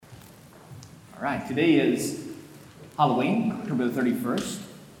All right, today is Halloween, October the 31st.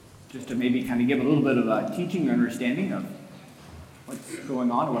 Just to maybe kind of give a little bit of a teaching or understanding of what's going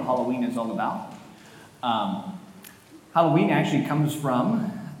on and what Halloween is all about. Halloween actually comes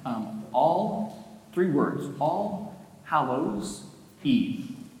from all three words, All Hallows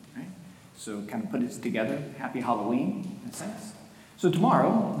Eve. Right? So kind of put it together, Happy Halloween in a sense. So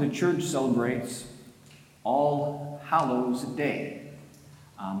tomorrow, the church celebrates All Hallows Day.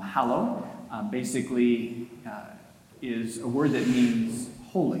 Hallow basically is a word that means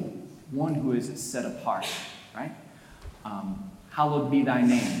holy, one who is set apart, right? Hallowed be thy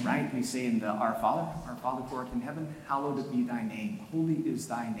name, right? We say in the Our Father who art in heaven, hallowed be thy name. Holy is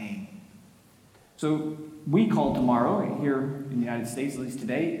thy name. So we call tomorrow, here in the United States, at least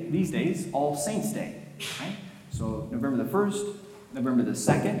today, these days, All Saints' Day, right? So November the 1st, November the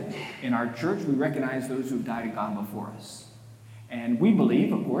 2nd, in our church, we recognize those who have died and gone before us. And we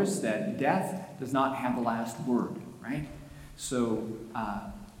believe, of course, that death does not have the last word, right? So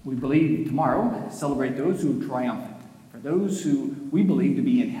we believe tomorrow celebrate those who have triumphed, for those who we believe to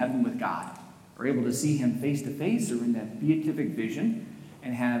be in heaven with God, are able to see him face to face or in that beatific vision,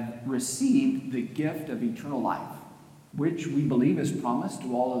 and have received the gift of eternal life, which we believe is promised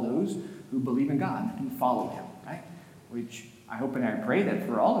to all of those who believe in God, who follow him, right? Which I hope and I pray that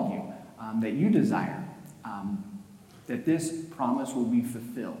for all of you, that you desire that this promise will be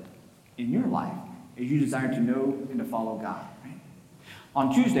fulfilled in your life as you desire to know and to follow God. Right?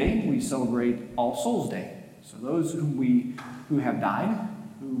 On Tuesday, we celebrate All Souls Day. So those who have died,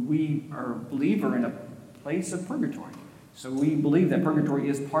 who we believe are in a place of purgatory. So we believe that purgatory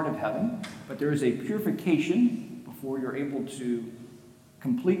is part of heaven, but there is a purification before you're able to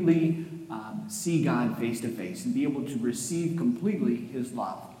completely see God face to face and be able to receive completely his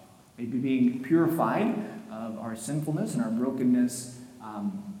love. Maybe being purified of our sinfulness and our brokenness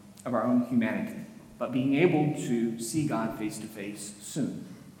of our own humanity, but being able to see God face to face soon.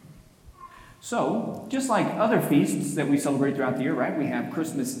 So, just like other feasts that we celebrate throughout the year, right? We have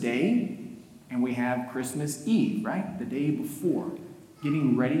Christmas Day and we have Christmas Eve, right? The day before,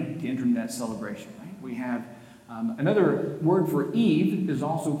 getting ready to enter into that celebration, right? We have another word for Eve is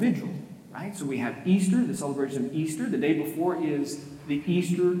also vigil, right? So we have Easter, the celebration of Easter. The day before is the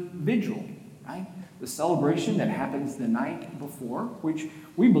Easter Vigil, right? The celebration that happens the night before, which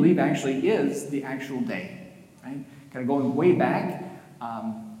we believe actually is the actual day, right? Kind of going way back,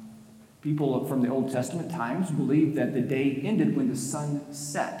 people from the Old Testament times believed that the day ended when the sun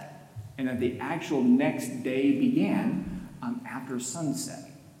set, and that the actual next day began after sunset.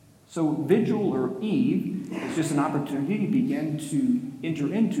 So Vigil or Eve is just an opportunity to begin to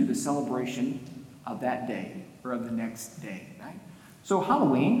enter into the celebration of that day or of the next day, right? So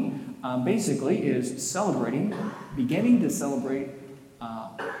Halloween basically is beginning to celebrate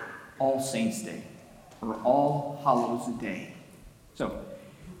All Saints' Day or All Hallows Day. So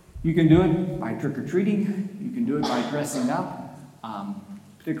you can do it by trick-or-treating. You can do it by dressing up.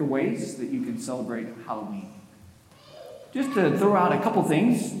 Particular ways that you can celebrate Halloween. Just to throw out a couple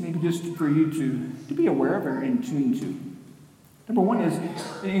things, maybe just for you to be aware of or in tune to. Number one is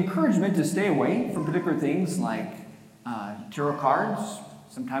an encouragement to stay away from particular things like tarot cards.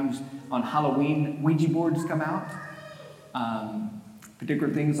 Sometimes on Halloween, Ouija boards come out.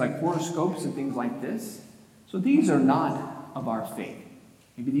 Particular things like horoscopes and things like this. So these are not of our faith.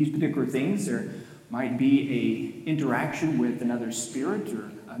 Maybe these particular things, there might be a interaction with another spirit or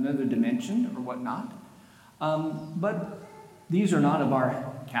another dimension or whatnot. But these are not of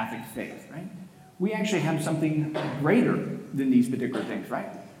our Catholic faith, right? We actually have something greater than these particular things, right?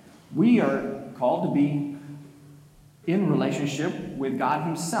 We are called to be in relationship with God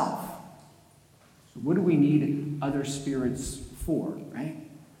himself. So what do we need other spirits for, right?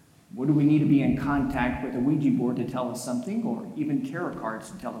 What do we need to be in contact with a Ouija board to tell us something, or even tarot cards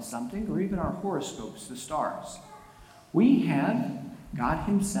to tell us something, or even our horoscopes, the stars? We have God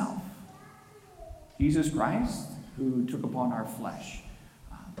himself. Jesus Christ, who took upon our flesh.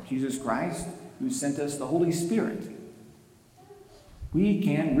 Jesus Christ, who sent us the Holy Spirit. We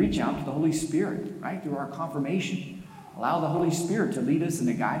can reach out to the Holy Spirit, right, through our confirmation. Allow the Holy Spirit to lead us and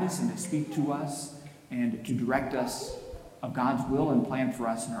to guide us and to speak to us and to direct us of God's will and plan for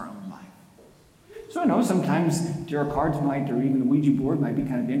us in our own life. So I know sometimes tarot cards or even a Ouija board might be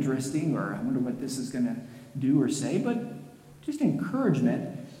kind of interesting, or I wonder what this is going to do or say, but just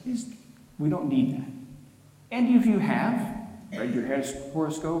encouragement is we don't need that. And if you have read your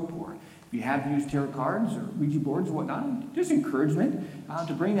horoscope, or if you have used tarot cards or Ouija boards or whatnot, just encouragement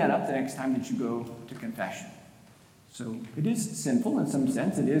to bring that up the next time that you go to confession. So it is sinful in some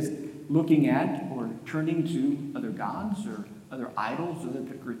sense. It is looking at or turning to other gods or other idols or other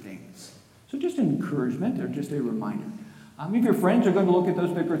particular things. So just an encouragement or just a reminder. If your friends are going to look at those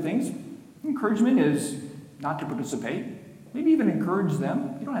particular things, encouragement is not to participate. Maybe even encourage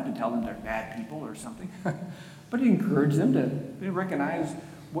them. You don't have to tell them they're bad people or something. But encourage them to recognize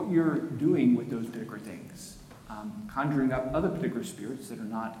what you're doing with those particular things. Conjuring up other particular spirits that are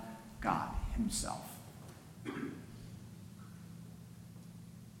not God himself.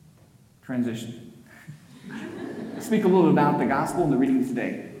 Transition. Let's speak a little bit about the gospel and the reading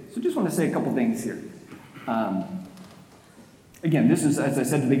today. So just want to say a couple things here. Again, this is, as I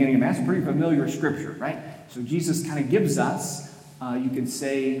said at the beginning of Mass, a pretty familiar scripture, right? So Jesus kind of gives us, you could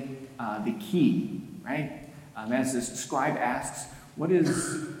say, the key, right? As this scribe asks, what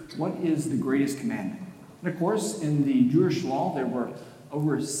is the greatest commandment? And of course, in the Jewish law, there were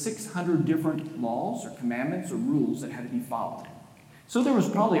over 600 different laws or commandments or rules that had to be followed. So there was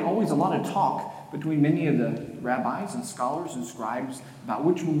probably always a lot of talk between many of the rabbis and scholars and scribes about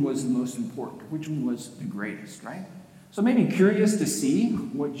which one was the most important, which one was the greatest, right? So maybe curious to see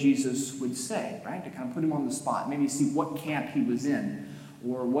what Jesus would say, right? To kind of put him on the spot, maybe see what camp he was in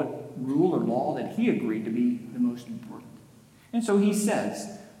or what rule or law that he agreed to be the most important. And so he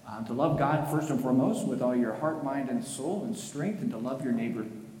says to love God first and foremost with all your heart, mind, and soul and strength, and to love your neighbor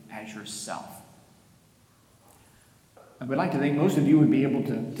as yourself. I would like to think most of you would be able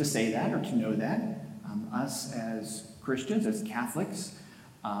to say that or to know that. Us as Christians, as Catholics,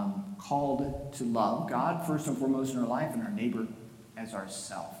 called to love God first and foremost in our life and our neighbor as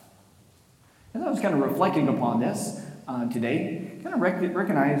ourself. As I was kind of reflecting upon this today, kind of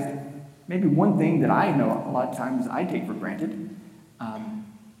recognized maybe one thing that I know a lot of times I take for granted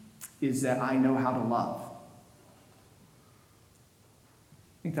is that I know how to love.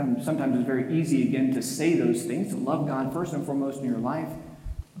 I think sometimes it's very easy, again, to say those things, to love God first and foremost in your life,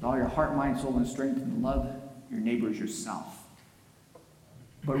 with all your heart, mind, soul, and strength, and to love your neighbor as yourself.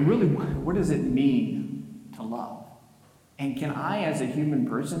 But really, what does it mean to love? And can I, as a human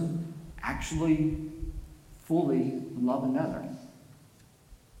person, actually fully love another?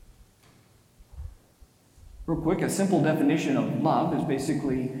 Real quick, a simple definition of love is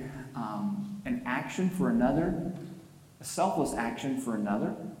basically an action for another, a selfless action for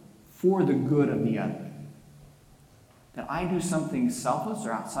another, for the good of the other. That I do something selfless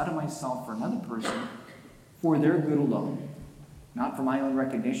or outside of myself for another person for their good alone. Not for my own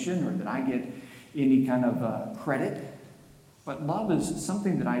recognition or that I get any kind of credit. But love is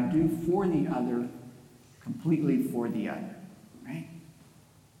something that I do for the other, completely for the other. Right?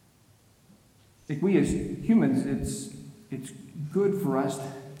 I think we as humans, it's good for us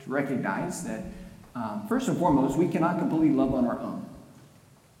to recognize that first and foremost, we cannot completely love on our own.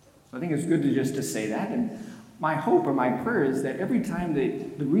 So I think it's good to say that. And my hope or my prayer is that every time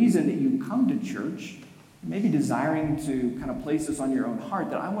the reason that you come to church, maybe desiring to kind of place this on your own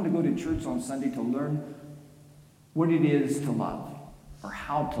heart, that I want to go to church on Sunday to learn what it is to love or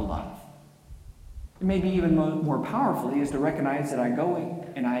how to love. And maybe even more powerfully is to recognize that I go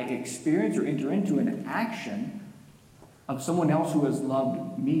and I experience or enter into an action of someone else who has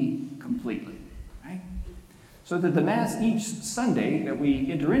loved me completely. Right? So that the Mass each Sunday that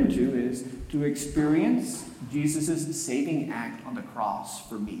we enter into is to experience Jesus' saving act on the cross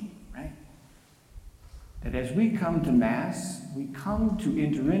for me. Right? That as we come to Mass, we come to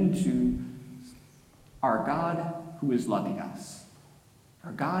enter into our God who is loving us.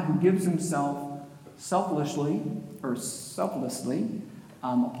 Our God who gives himself selflessly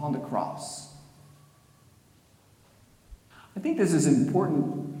upon the cross. I think this is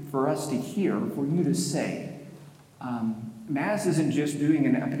important for us to hear, for you to say. Mass isn't just doing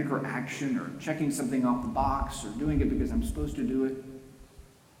a particular action or checking something off the box or doing it because I'm supposed to do it.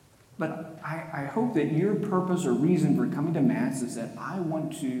 But I hope that your purpose or reason for coming to Mass is that I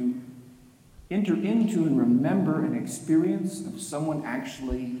want to enter into and remember an experience of someone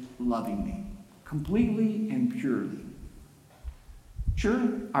actually loving me, completely and purely.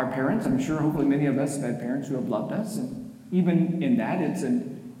 Sure, our parents, I'm sure hopefully many of us have had parents who have loved us, and even in that it's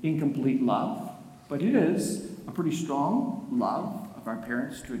an incomplete love, but it is a pretty strong love of our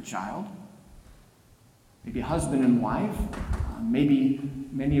parents to a child. Maybe husband and wife, maybe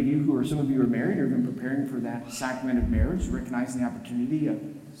many of you some of you are married or have been preparing for that sacrament of marriage, recognizing the opportunity of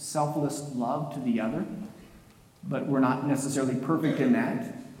selfless love to the other, but we're not necessarily perfect in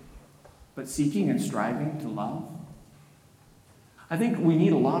that, but seeking and striving to love. I think we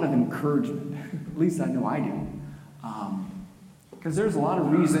need a lot of encouragement. At least I know I do. Because there's a lot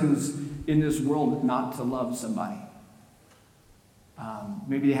of reasons in this world not to love somebody.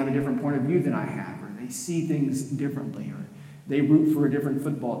 Maybe they have a different point of view than I have, or they see things differently, or they root for a different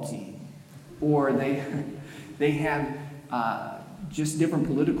football team, or they have just different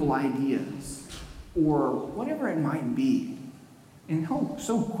political ideas, or whatever it might be. And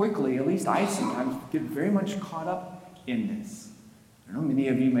so quickly, at least I sometimes get very much caught up in this. I don't know, many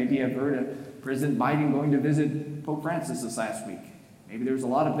of you maybe have heard of President Biden going to visit Pope Francis this last week. Maybe there's a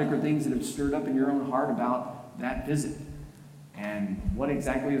lot of different things that have stirred up in your own heart about that visit and what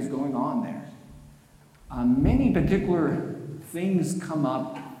exactly is going on there. Many particular things come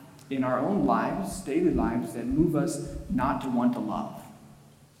up in our own lives, daily lives, that move us not to want to love.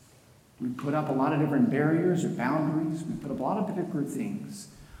 We put up a lot of different barriers or boundaries. We put up a lot of particular things.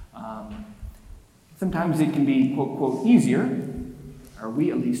 Sometimes it can be, quote, quote, easier, or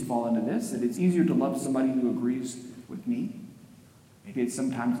we at least fall into this, that it's easier to love somebody who agrees with me. Maybe it's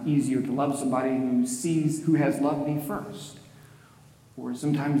sometimes easier to love somebody who has loved me first. Or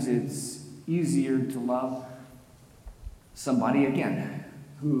sometimes it's easier to love somebody, again,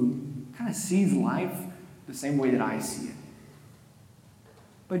 who kind of sees life the same way that I see it.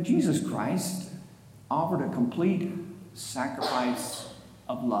 But Jesus Christ offered a complete sacrifice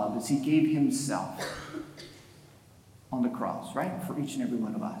of love as he gave himself on the cross, right, for each and every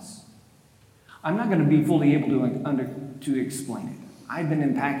one of us. I'm not going to be fully able to explain it. I've been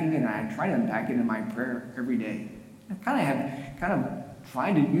unpacking it, and I try to unpack it in my prayer every day. I kind of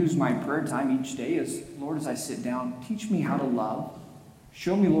tried to use my prayer time each day as, Lord, as I sit down, teach me how to love.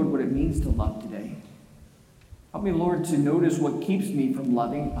 Show me, Lord, what it means to love today. Help me, Lord, to notice what keeps me from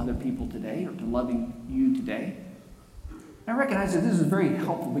loving other people today or to loving you today. And I recognize that this is very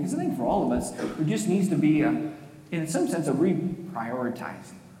helpful because I think for all of us, there just needs to be, in some sense, a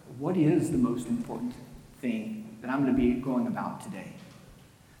reprioritizing. What is the most important thing that I'm going to be going about today?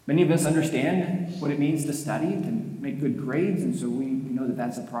 Many of us understand what it means to study, to make good grades, and so we know that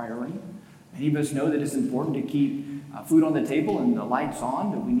that's a priority. Many of us know that it's important to keep food on the table and the lights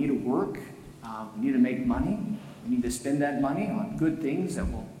on, that we need to work, we need to make money, we need to spend that money on good things that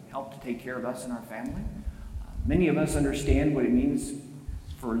will help to take care of us and our family. Many of us understand what it means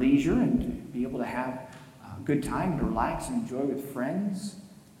for leisure and to be able to have a good time, to relax and enjoy with friends.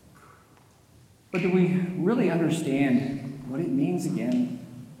 But do we really understand what it means, again,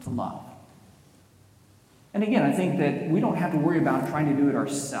 to love? And again, I think that we don't have to worry about trying to do it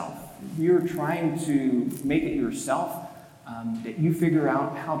ourselves. If you're trying to make it yourself, that you figure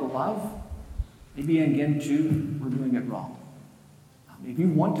out how to love, maybe again, too, we're doing it wrong. If you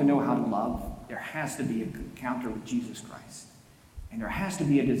want to know how to love, there has to be an encounter with Jesus Christ. And there has to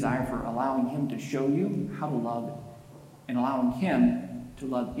be a desire for allowing him to show you how to love and allowing him to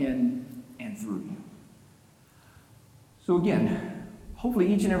love in and through you. So again,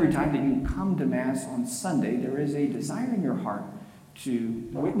 hopefully each and every time that you come to Mass on Sunday, there is a desire in your heart to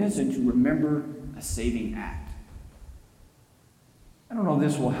witness and to remember a saving act. I don't know if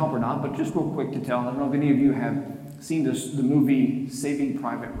this will help or not, but just real quick to tell, I don't know if any of you have seen the movie Saving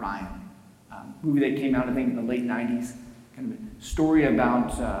Private Ryan, movie that came out, I think, in the late 90s, kind of a story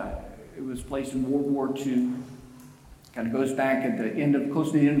about, it was placed in World War II, kind of goes back at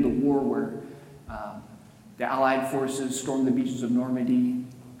close to the end of the war where the Allied forces stormed the beaches of Normandy,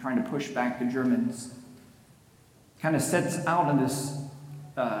 trying to push back the Germans. Kind of sets out in this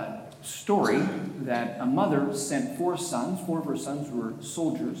story that a mother sent 4 sons. 4 of her sons were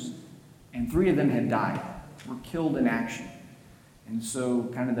soldiers, and 3 of them had died, were killed in action. And so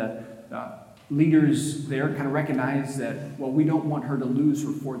kind of the leaders there kind of recognized that, well, we don't want her to lose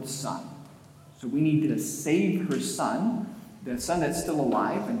her 4th son. So we need to save her son, the son that's still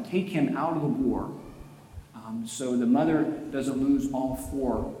alive, and take him out of the war so the mother doesn't lose all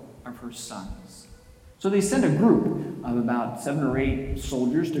 4 of her sons. So they sent a group of about 7 or 8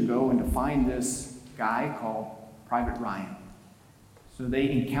 soldiers to go and to find this guy called Private Ryan. So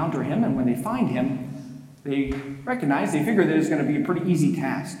they encounter him, and when they find him, they figure that it's going to be a pretty easy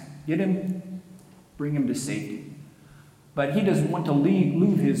task. Get him, bring him to safety. But he doesn't want to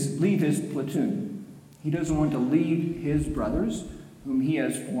leave his platoon. He doesn't want to leave his brothers, whom he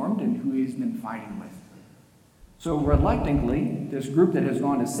has formed and who he's been fighting with. So reluctantly, this group that has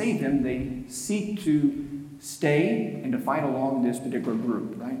gone to save him, they seek to stay and to fight along this particular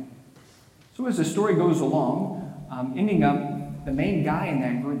group, right? So as the story goes along, ending up, the main guy in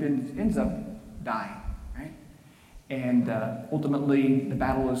that group ends up dying, right? And ultimately, the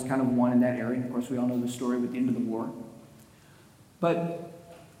battle is kind of won in that area. Of course, we all know the story with the end of the war. But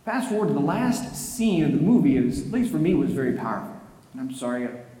fast forward to the last scene of the movie, at least for me, was very powerful. And I'm sorry,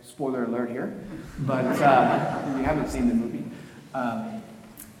 spoiler alert here, but if you haven't seen the movie,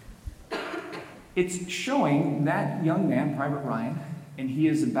 it's showing that young man, Private Ryan, and he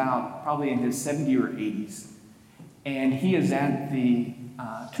is about probably in his 70s or 80s, and he is at the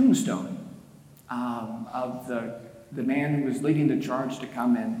tombstone of the the man who was leading the charge to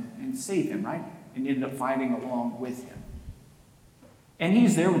come in and save him, right? And ended up fighting along with him. And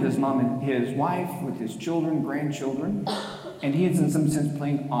he's there with his mom and his wife, with his children, grandchildren, and he is in some sense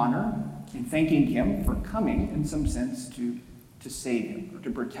playing honor and thanking him for coming in some sense to save him or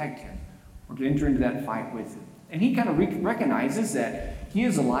to protect him or to enter into that fight with him. And he kind of recognizes that he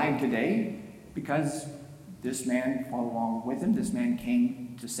is alive today because this man fought along with him. This man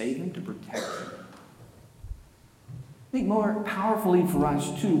came to save him, to protect him. I think more powerfully for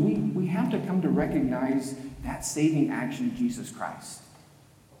us too, we have to come to recognize that saving action of Jesus Christ.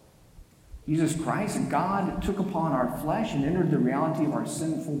 Jesus Christ, God, took upon our flesh and entered the reality of our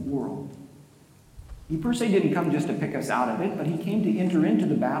sinful world. He per se didn't come just to pick us out of it, but he came to enter into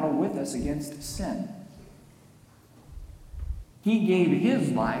the battle with us against sin. He gave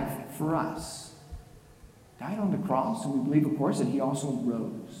his life for us. Died on the cross, and we believe, of course, that he also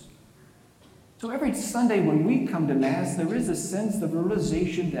rose. So every Sunday when we come to Mass, there is a sense, the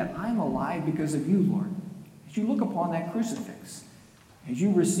realization that I'm alive because of you, Lord. As you look upon that crucifix, as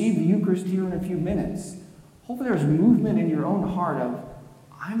you receive the Eucharist here in a few minutes, hopefully there's movement in your own heart of,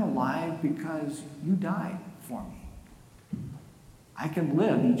 I'm alive because you died for me. I can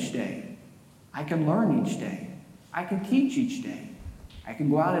live each day. I can learn each day. I can teach each day. I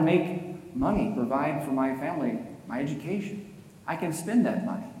can go out and make money, provide for my family, my education. I can spend that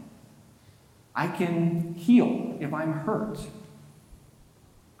money. I can heal if I'm hurt.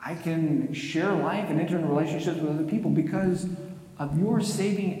 I can share life and enter into relationships with other people because of your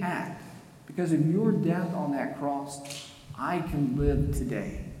saving act. Because of your death on that cross, I can live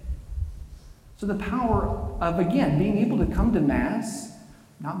today. So the power of, again, being able to come to Mass,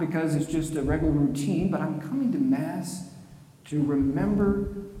 not because it's just a regular routine, but I'm coming to Mass to remember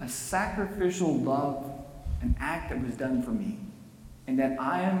a sacrificial love, an act that was done for me, and that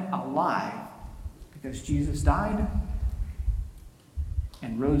I am alive because Jesus died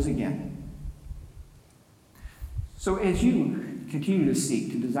and rose again. So as you continue to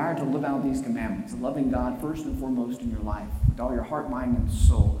seek, to desire to live out these commandments, loving God first and foremost in your life, with all your heart, mind, and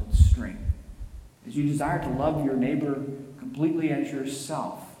soul and strength, as you desire to love your neighbor completely as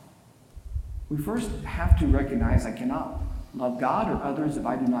yourself, we first have to recognize I cannot love God or others if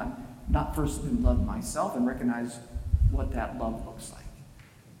I do not first love myself and recognize what that love looks like.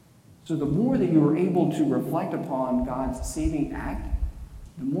 So the more that you are able to reflect upon God's saving act,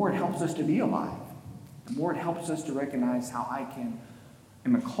 the more it helps us to be alive. The more it helps us to recognize how I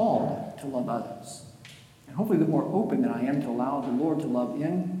am called to love others. And hopefully the more open that I am to allow the Lord to love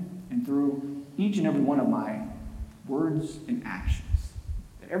in and through each and every one of my words and actions.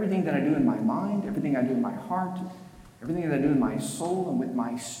 That everything that I do in my mind, everything I do in my heart, everything that I do in my soul and with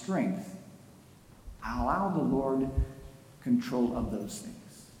my strength, I allow the Lord control of those things.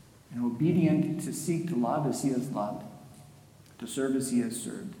 And obedient to seek to love as he has loved, to serve as he has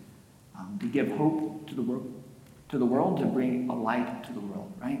served, to give hope to the world, to bring a light to the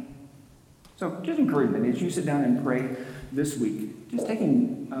world, right? So just encouragement as you sit down and pray this week, just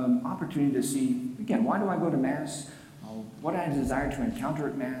taking opportunity to see, again, why do I go to Mass? What I desire to encounter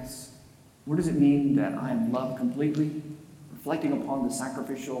at Mass? What does it mean that I am loved completely? Reflecting upon the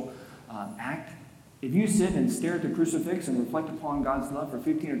sacrificial act. If you sit and stare at the crucifix and reflect upon God's love for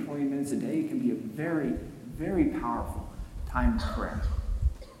 15 or 20 minutes a day, it can be a very, very powerful time of prayer.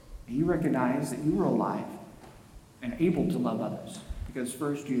 And you recognize that you are alive and able to love others because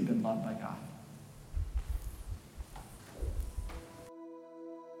first you have been loved by God.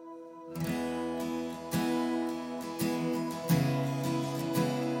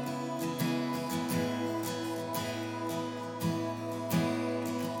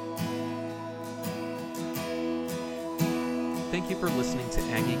 Thank you for listening to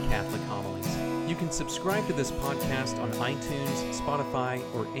Aggie Catholic Homilies. You can subscribe to this podcast on iTunes, Spotify,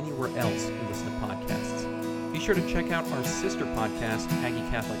 or anywhere else you listen to podcasts. Be sure to check out our sister podcast, Aggie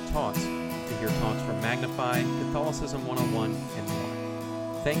Catholic Talks, to hear talks from Magnify, Catholicism 101, and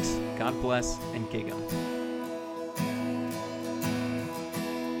more. Thanks, God bless, and Gig 'em.